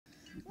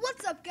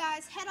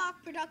guys?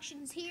 Headhawk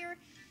Productions here.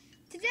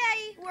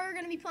 Today we're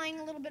going to be playing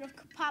a little bit of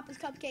Papa's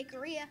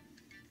Cupcakearia.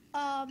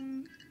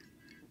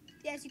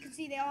 As you can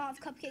see, they all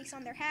have cupcakes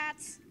on their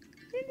hats.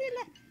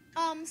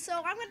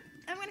 So I'm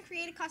gonna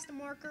create a custom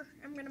worker.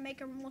 I'm gonna make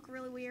him look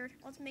really weird.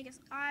 Let's make his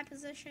eye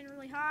position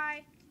really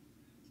high.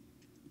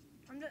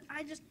 I'm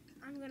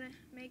gonna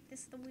make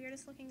this the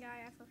weirdest looking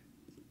guy ever.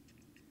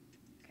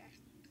 Okay.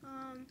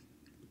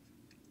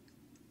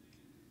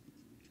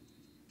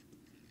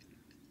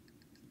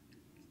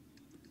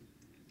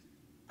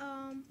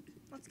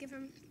 Let's give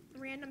him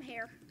random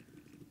hair.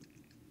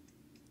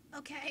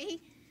 Okay.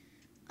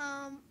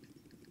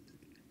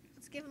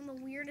 Let's give him the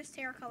weirdest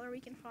hair color we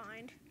can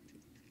find.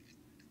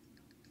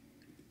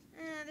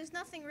 There's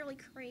nothing really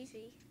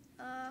crazy.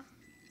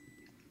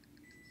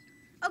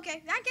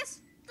 Okay, I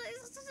guess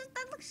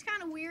that looks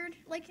kind of weird.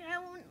 Like, I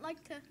wouldn't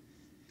like to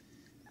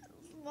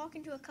walk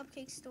into a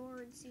cupcake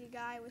store and see a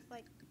guy with,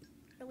 like,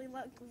 really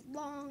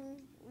long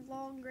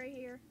gray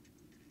hair.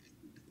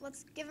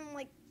 Let's give him,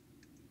 like,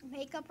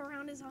 makeup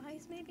around his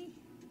eyes, maybe?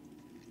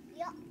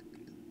 Yeah.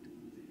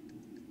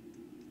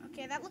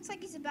 Okay, that looks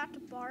like he's about to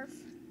barf.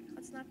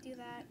 Let's not do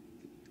that.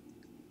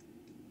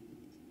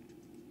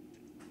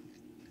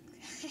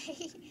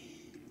 Okay.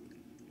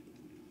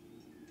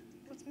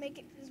 Let's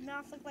make his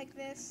mouth look like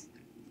this.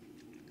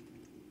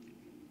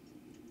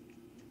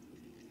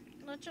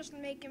 Let's just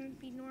make him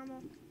be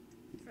normal.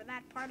 For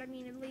that part, I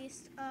mean, at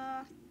least.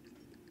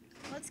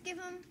 Let's give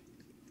him...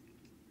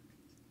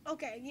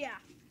 Okay, yeah.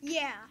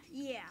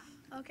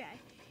 Okay.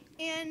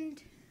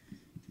 And...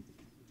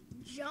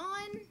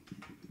 John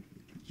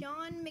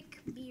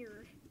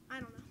McBeard. I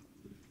don't know.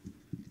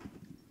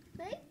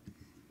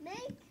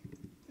 Make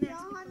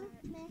John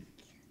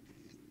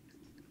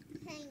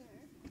Hanger.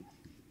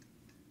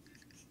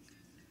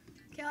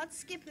 Okay, let's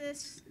skip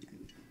this.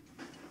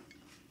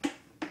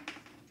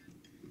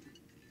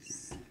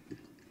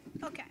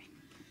 Okay.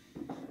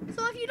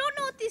 So if you don't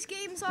know what these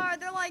games are,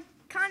 they're like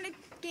kind of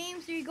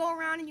games where you go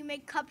around and you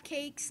make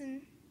cupcakes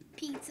and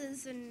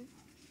pizzas and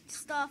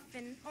stuff,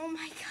 and oh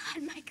my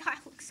god, my guy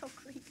looks so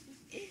creepy.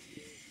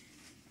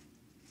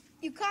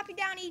 You copy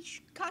down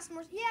each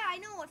customer's... Yeah, I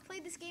know, I've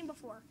played this game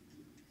before.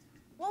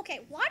 Well, okay,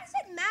 why does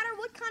it matter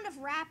what kind of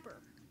wrapper?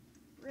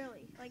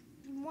 Really? Like,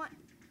 you want...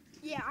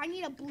 Yeah, I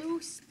need a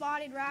blue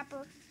spotted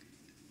wrapper.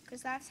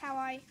 Because that's just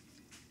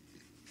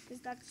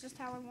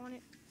how I want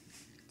it.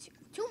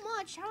 Too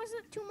much? How is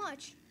it too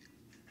much?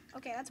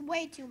 Okay, that's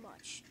way too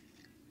much.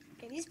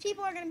 Okay, these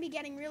people are going to be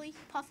getting really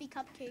puffy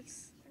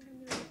cupcakes.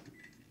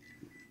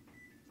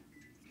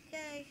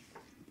 Okay.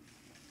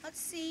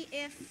 Let's see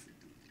if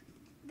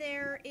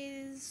there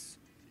is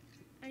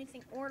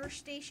anything order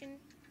station.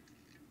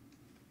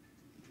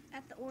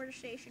 At the order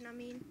station, I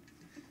mean.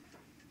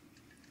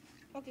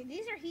 Okay,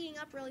 these are heating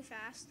up really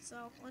fast,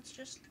 so let's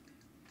just...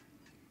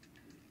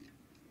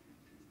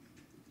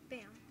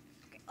 Bam.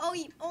 Okay.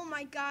 Oh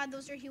my god,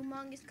 those are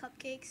humongous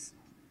cupcakes.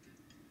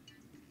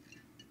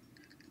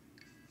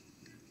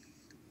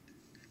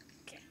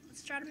 Okay,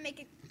 let's try to make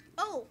it...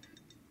 Oh!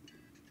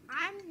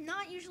 I'm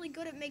not usually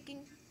good at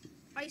making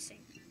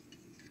icing.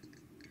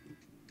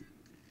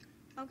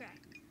 Okay.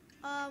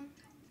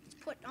 Let's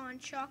put on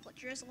chocolate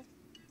drizzle.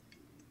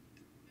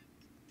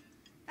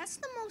 That's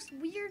the most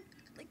weird,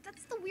 like,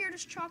 that's the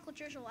weirdest chocolate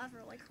drizzle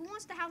ever. Like, who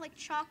wants to have, like,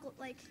 chocolate,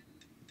 like,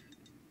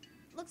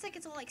 looks like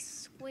it's all, like,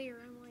 square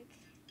and, like,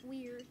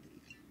 weird.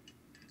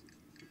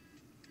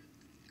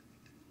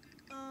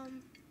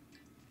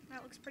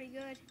 That looks pretty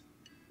good.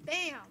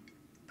 Bam!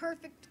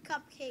 Perfect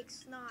cupcake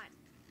snot.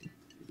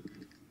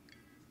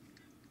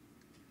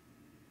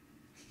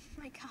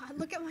 My god,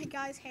 look at my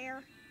guy's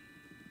hair.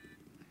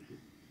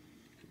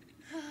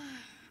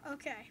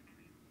 Okay.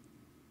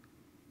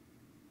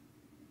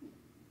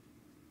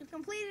 You've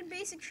completed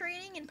basic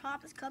training in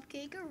Papa's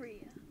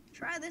Cupcakearia.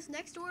 Try this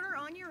next order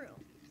on your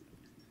own.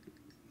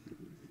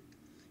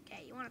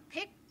 Okay, you want to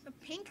pick a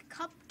pink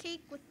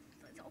cupcake with...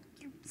 Oh,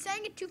 you're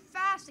saying it too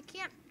fast. I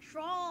can't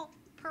draw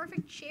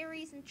perfect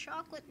cherries and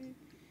chocolate and...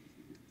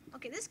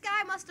 Okay, this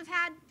guy must have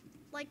had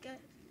like a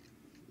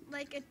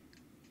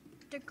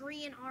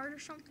degree in art or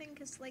something,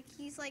 because like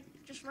he's like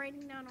just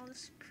writing down all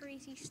this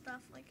crazy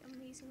stuff like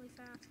amazingly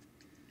fast.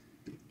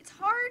 It's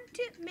hard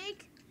to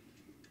make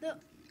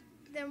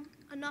them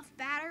enough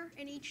batter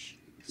in each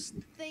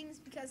things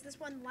because this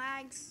one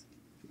lags.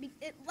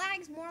 It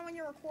lags more when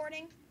you're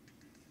recording,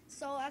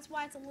 so that's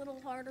why it's a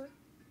little harder.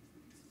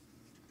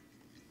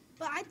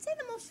 But I'd say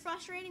the most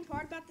frustrating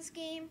part about this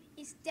game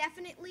is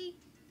definitely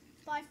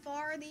by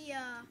far the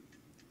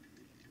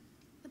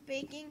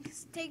baking,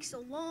 because it takes so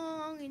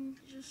long, and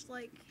just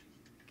like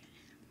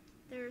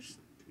there's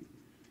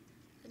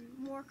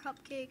more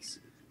cupcakes.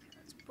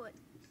 Let's put,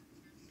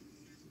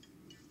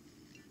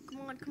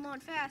 come on,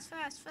 fast,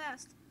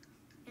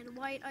 and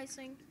white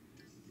icing.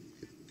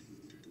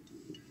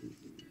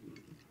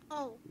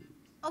 Oh,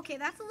 okay,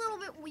 that's a little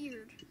bit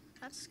weird.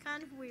 That's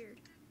kind of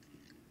weird.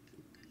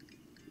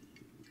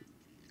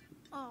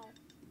 Oh,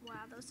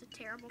 wow, that was a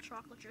terrible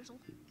chocolate drizzle.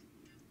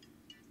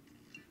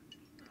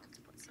 Let's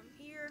put some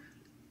here.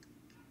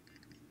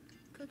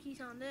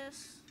 cookies on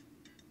this.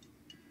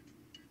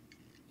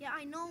 Yeah,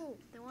 I know.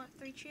 They want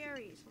 3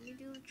 cherries. Let me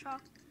do the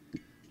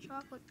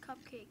chocolate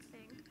cupcake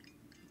thing.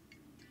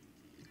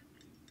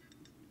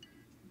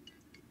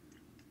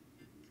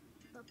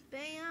 The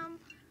bam.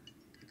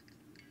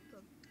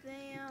 The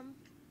bam.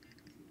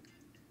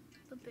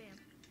 The bam.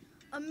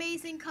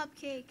 Amazing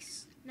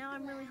cupcakes. Now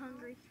I'm really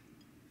hungry.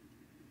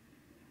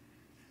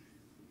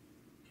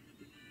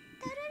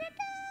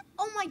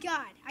 Oh my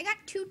god, I got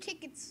 2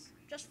 tickets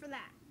just for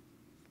that.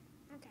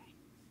 Okay.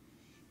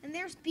 And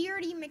there's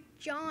Beardy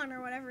McJohn or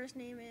whatever his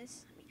name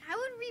is. I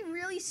would be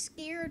really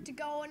scared to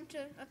go into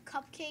a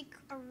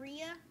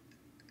Cupcakearia.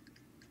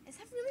 Is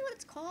that really what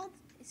it's called?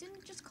 Isn't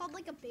it just called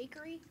like a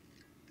bakery?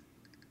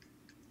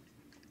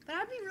 But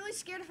I'd be really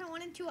scared if I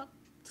went into a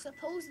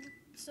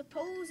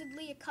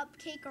supposedly a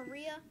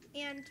Cupcakearia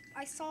and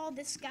I saw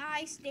this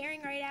guy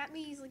staring right at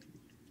me. He's like,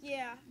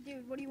 yeah,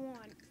 dude, what do you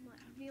want?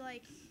 I'd be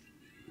like,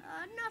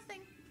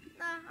 nothing.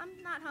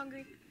 I'm not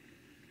hungry.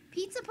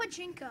 Pizza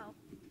Pachinko.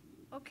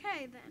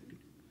 Okay, then.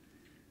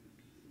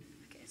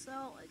 Okay,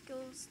 so it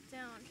goes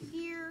down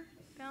here,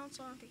 bounce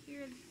onto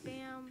here,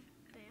 bam,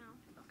 bam.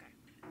 Okay.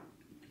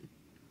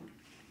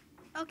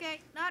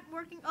 Okay, not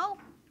working. Oh,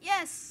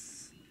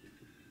 yes.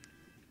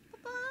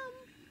 Ba-bum.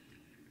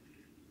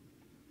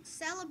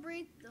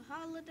 Celebrate the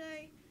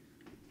holiday.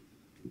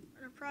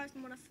 A prize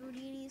from one of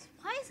Foodini's.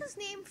 Why is his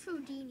name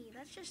Foodini?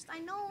 That's just, I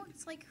know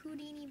it's like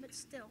Houdini, but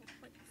still,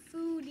 like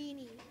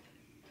Foodini.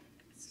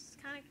 It's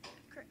kind of,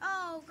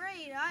 oh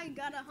great, I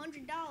got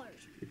 $100.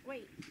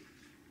 Wait,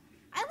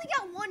 I only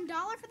got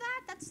 $1 for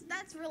that?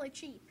 That's really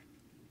cheap.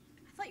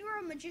 I thought you were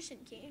a magician.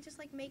 Can't you just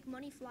like make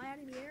money fly out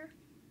of the air?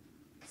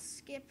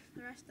 Skip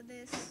the rest of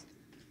this.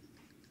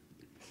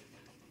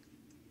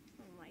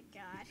 Oh my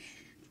god.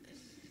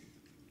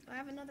 Do I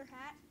have another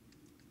hat?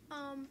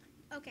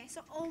 Okay,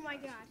 so, oh my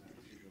god.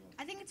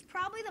 I think it's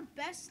probably the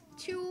best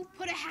to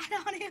put a hat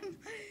on him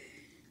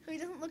so he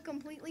doesn't look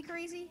completely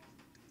crazy.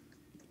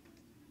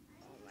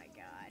 Oh my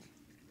god.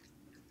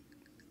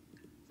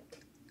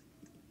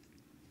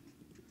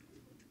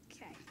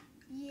 Okay.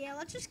 Yeah,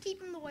 let's just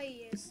keep him the way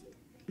he is.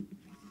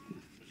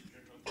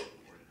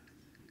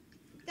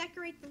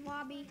 Decorate the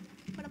lobby,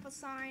 put up a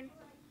sign.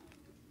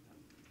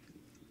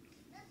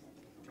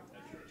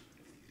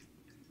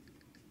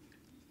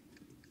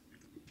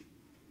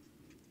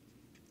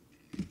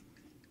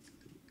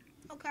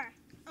 Okay.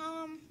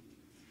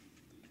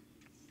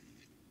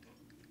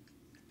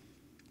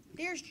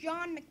 There's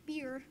John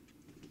McBeard.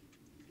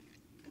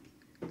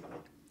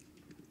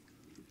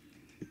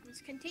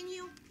 Let's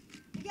continue.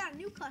 We got a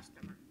new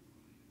customer.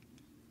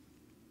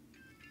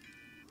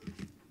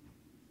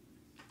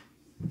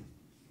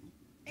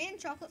 And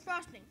chocolate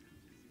frosting.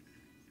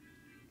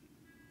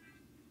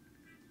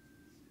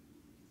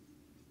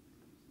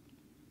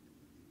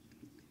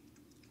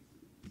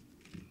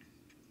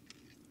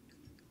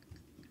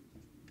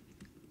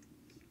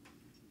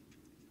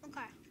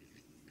 Okay.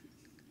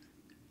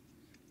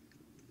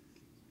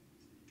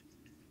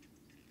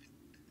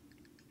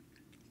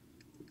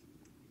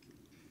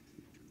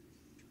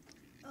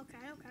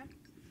 Okay.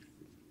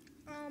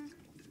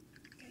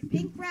 Okay,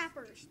 pink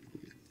wrappers.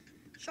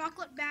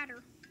 Chocolate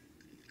batter.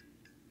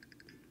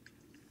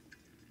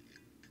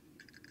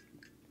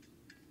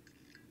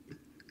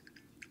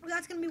 Oh,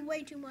 that's gonna be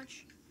way too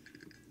much.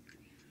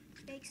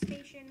 Bake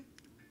station.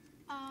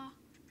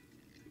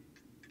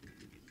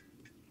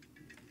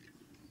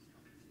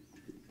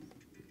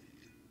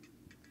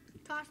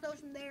 Toss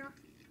those in there.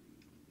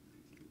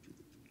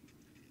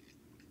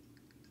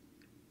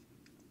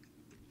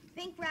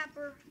 Pink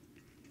wrapper.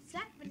 Is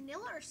that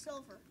vanilla or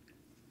silver?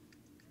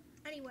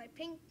 Anyway,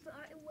 pink.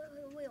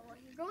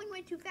 You're going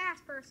way too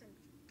fast, person.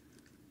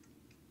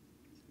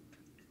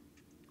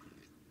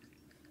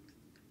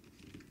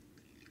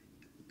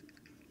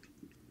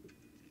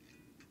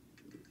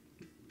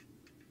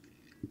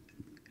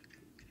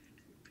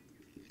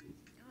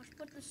 Let's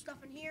put this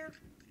stuff in here.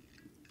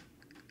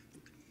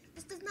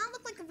 This does not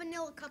look like a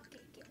vanilla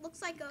cupcake. It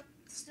looks like a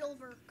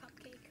silver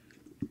cupcake.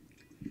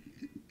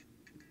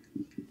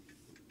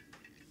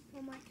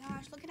 Oh my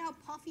gosh, look at how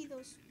puffy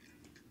those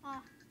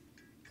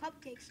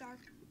cupcakes are.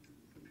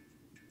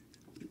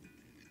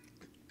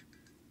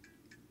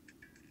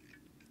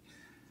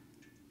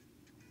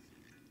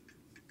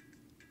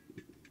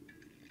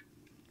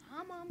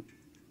 Come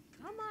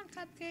on,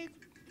 cupcake.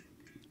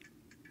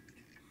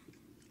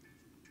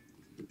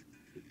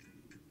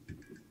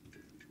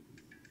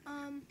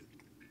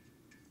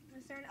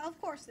 Is there of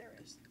course there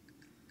is.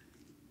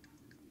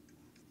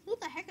 Who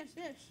the heck is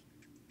this?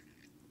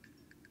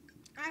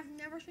 I've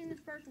never seen this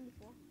person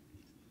before.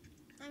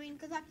 I mean,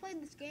 because I've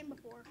played this game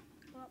before.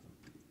 But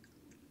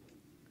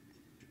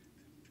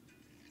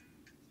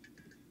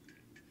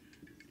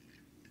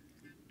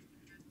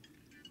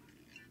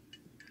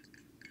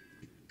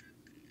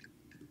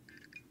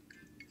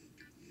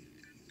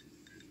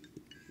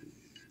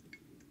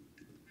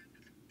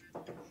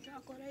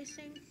chocolate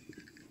icing.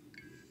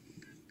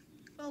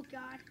 Oh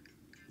god.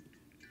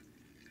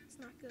 It's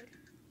not good.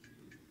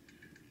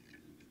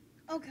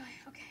 Okay.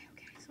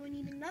 So we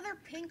need another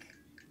pink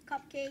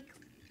cupcake,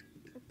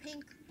 or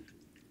pink,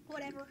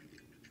 whatever.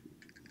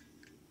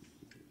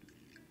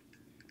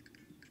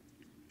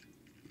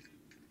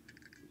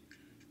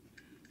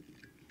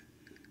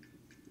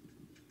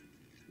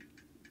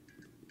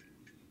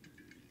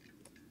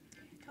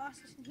 Toss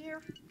this in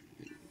here.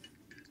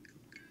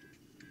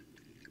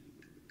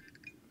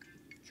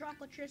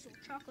 Chocolate drizzle,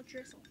 chocolate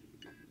drizzle.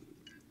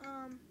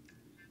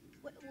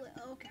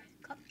 Okay,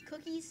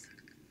 cookies,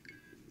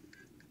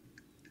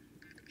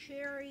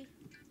 cherry,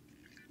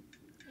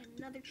 and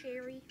another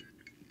cherry.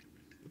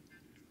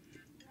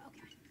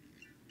 Okay.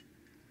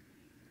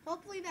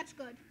 Hopefully that's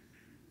good.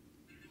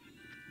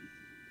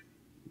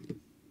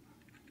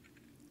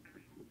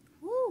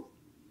 Woo!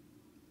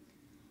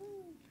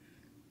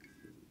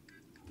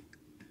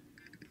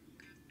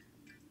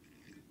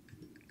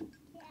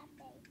 Yeah,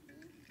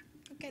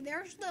 baby. Okay,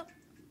 there's the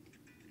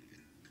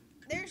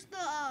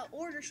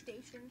order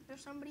station.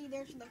 There's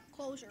the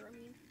closer, I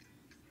mean.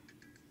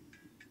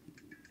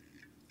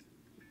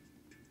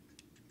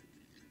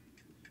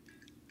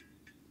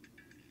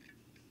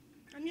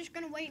 I'm just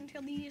gonna wait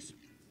until these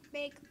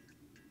bake.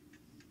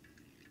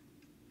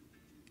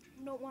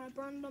 Don't want to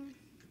burn them.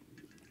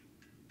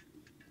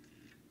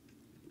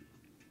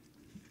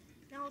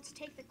 Now let's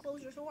take the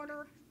closer's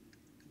order.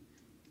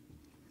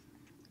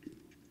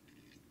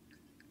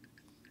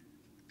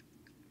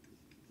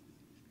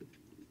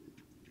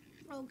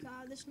 Oh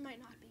god, this might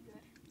not be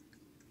good.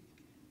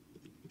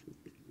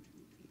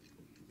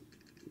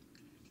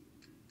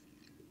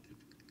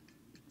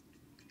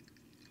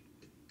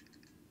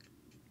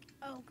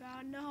 Oh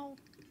god, no.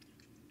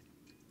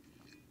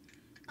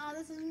 Oh,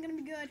 this isn't gonna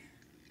be good.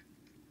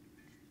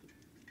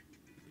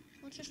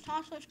 Let's just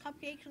toss those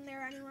cupcakes in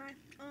there anyway.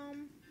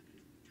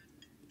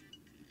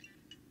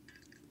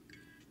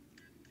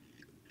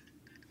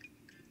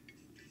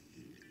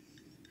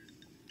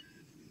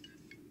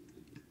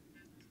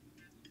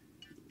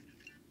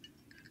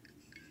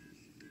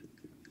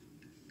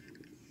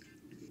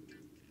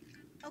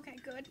 Okay,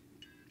 good.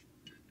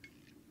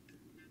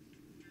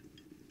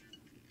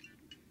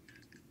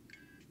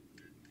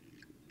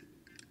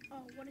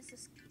 Oh, what is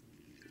this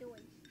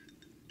doing?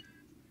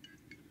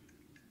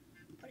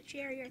 Put a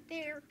cherry right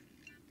there,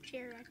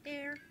 cherry right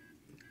there.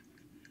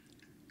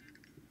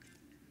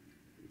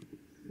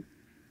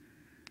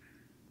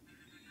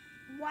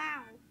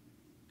 Wow.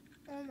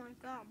 Oh my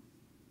god.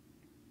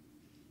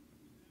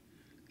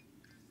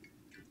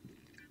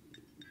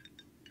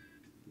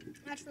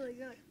 That's really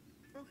good.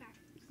 Okay.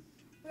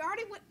 We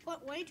already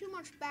put way too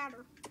much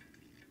batter.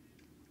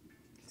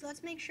 So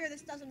let's make sure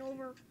this doesn't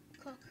overcook,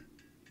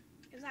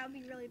 because that would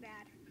be really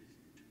bad.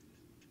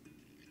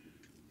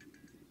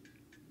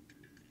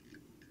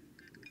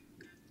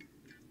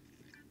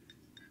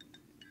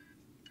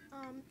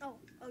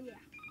 Oh yeah.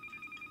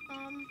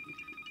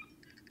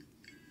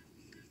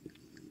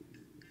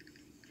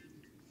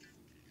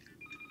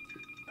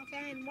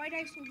 Okay, and white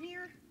icing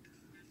here.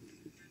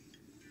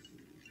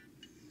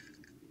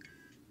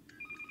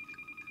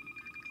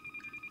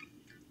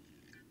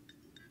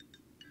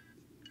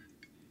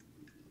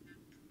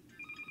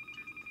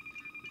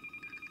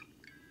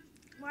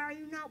 Why are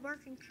you not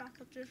working,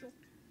 chocolate drizzle?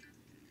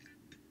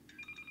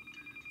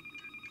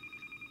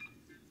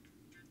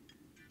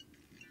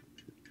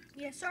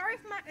 Yeah, sorry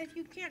if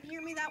you can't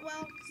hear me that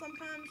well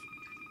sometimes,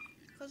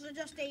 because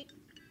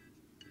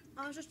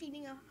I was just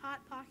eating a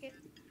Hot Pocket.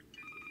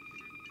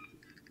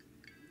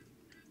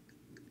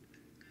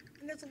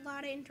 And there's a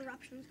lot of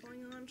interruptions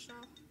going on, so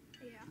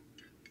yeah.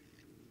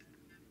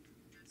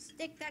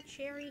 Stick that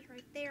cherry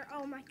right there.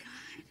 Oh my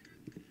god.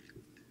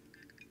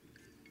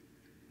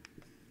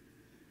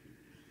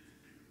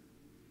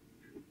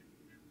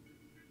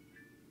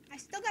 I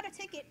still got a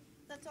ticket.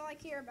 That's all I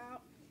care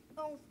about.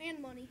 Oh, and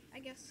money. I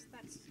guess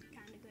that's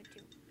kind of good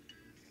too.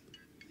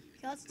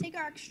 Okay, let's take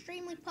our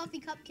extremely puffy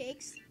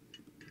cupcakes.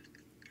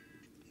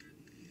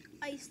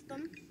 Ice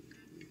them.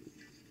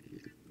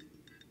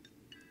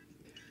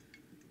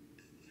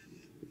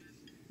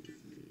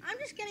 I'm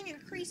just getting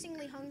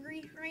increasingly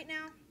hungry right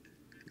now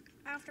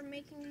after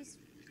making these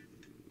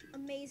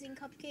amazing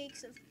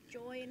cupcakes of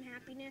joy and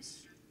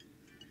happiness.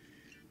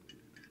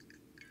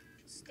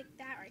 Stick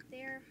that right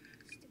there.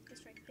 Stick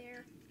this right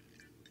there.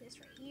 This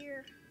right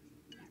here.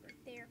 That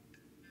right there.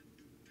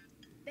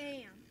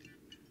 Bam.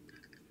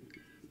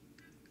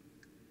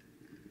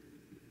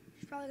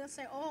 She's probably gonna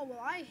say, oh, well,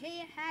 I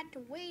had to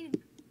wait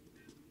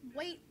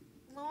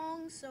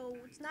long, so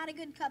it's not a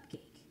good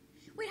cupcake.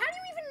 Wait, how do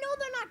you even know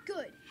they're not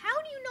good?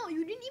 How do you know?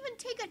 You didn't even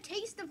take a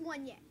taste of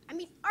one yet. I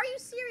mean, are you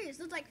serious?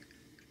 It's like,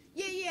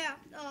 yeah,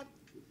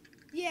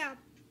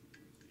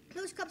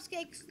 those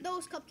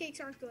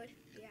cupcakes aren't good.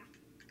 Yeah.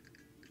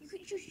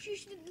 You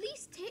should at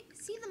least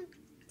see them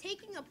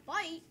taking a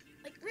bite.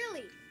 Like,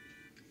 really.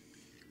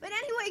 But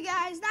anyway,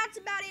 guys, that's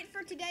about it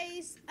for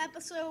today's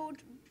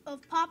episode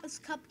of Papa's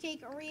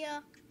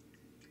Cupcakearia.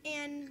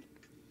 And,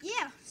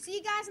 yeah, see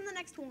you guys in the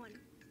next one.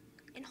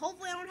 And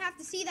hopefully I don't have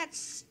to see that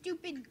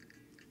stupid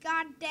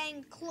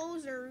goddamn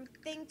closer who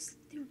thinks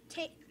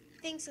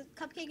a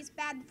cupcake is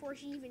bad before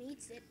she even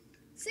eats it.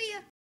 See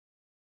ya.